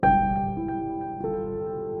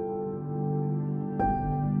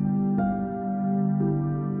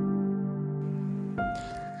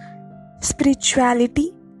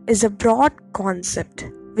Spirituality is a broad concept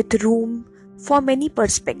with room for many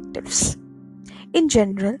perspectives. In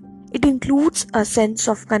general, it includes a sense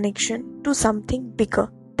of connection to something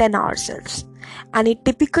bigger than ourselves, and it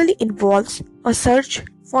typically involves a search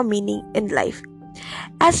for meaning in life.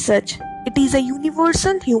 As such, it is a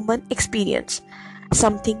universal human experience,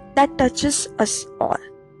 something that touches us all.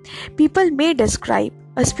 People may describe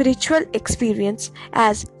a spiritual experience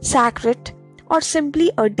as sacred or simply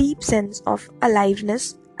a deep sense of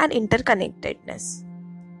aliveness and interconnectedness.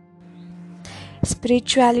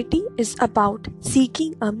 Spirituality is about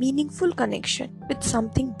seeking a meaningful connection with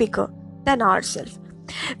something bigger than ourselves,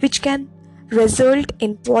 which can result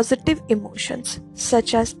in positive emotions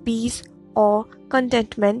such as peace or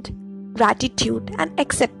contentment, gratitude, and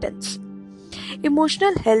acceptance.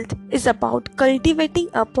 Emotional health is about cultivating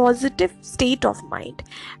a positive state of mind,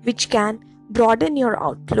 which can broaden your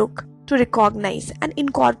outlook to recognize and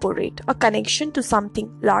incorporate a connection to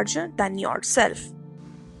something larger than yourself.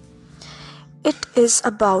 It is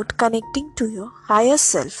about connecting to your higher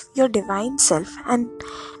self, your divine self, and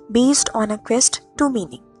based on a quest to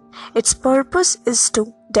meaning. Its purpose is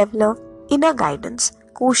to develop inner guidance,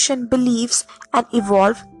 question beliefs, and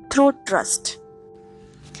evolve through trust.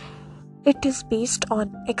 It is based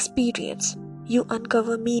on experience. You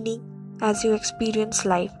uncover meaning as you experience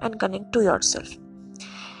life and connect to yourself.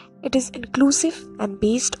 It is inclusive and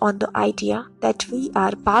based on the idea that we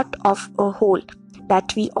are part of a whole,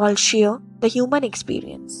 that we all share the human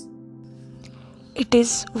experience. It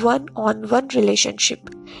is one-on-one relationship.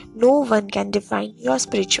 No one can define your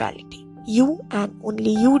spirituality. You and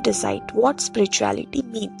only you decide what spirituality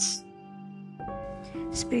means.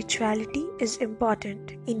 Spirituality is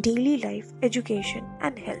important in daily life, education,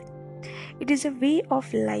 and health. It is a way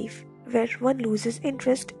of life where one loses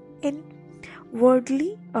interest in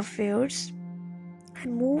worldly affairs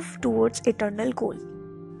and move towards eternal goal.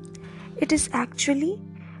 It is actually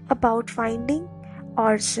about finding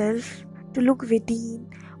ourselves, to look within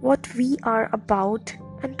what we are about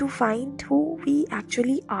and to find who we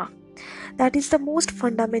actually are. That is the most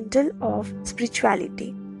fundamental of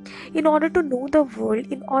spirituality. In order to know the world,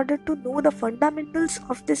 in order to know the fundamentals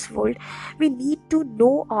of this world, we need to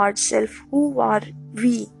know ourselves, who are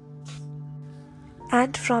we.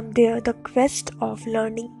 And from there, the quest of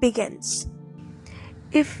learning begins.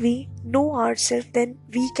 If we know ourselves, then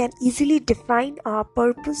we can easily define our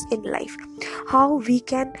purpose in life, how we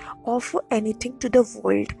can offer anything to the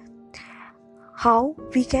world, how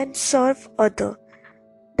we can serve others.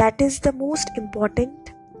 That is the most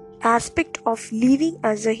important aspect of living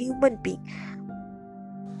as a human being.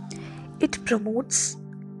 It promotes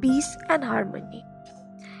peace and harmony.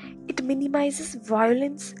 It minimizes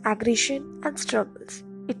violence, aggression, and struggles.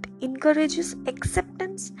 It encourages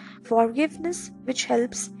acceptance, forgiveness, which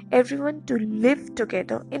helps everyone to live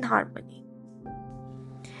together in harmony.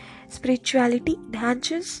 Spirituality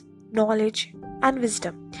enhances knowledge and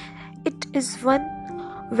wisdom. It is one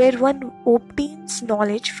where one obtains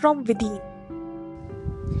knowledge from within.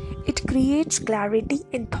 It creates clarity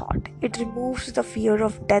in thought. It removes the fear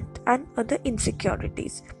of death and other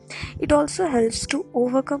insecurities. It also helps to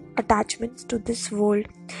overcome attachments to this world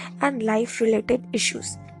and life-related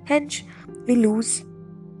issues. Hence, we lose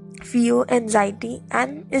fear, anxiety,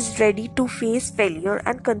 and is ready to face failure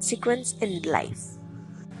and consequence in life.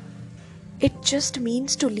 It just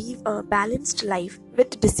means to live a balanced life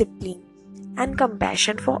with discipline and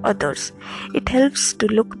compassion for others. It helps to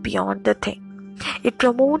look beyond the thing. It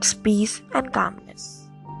promotes peace and calmness.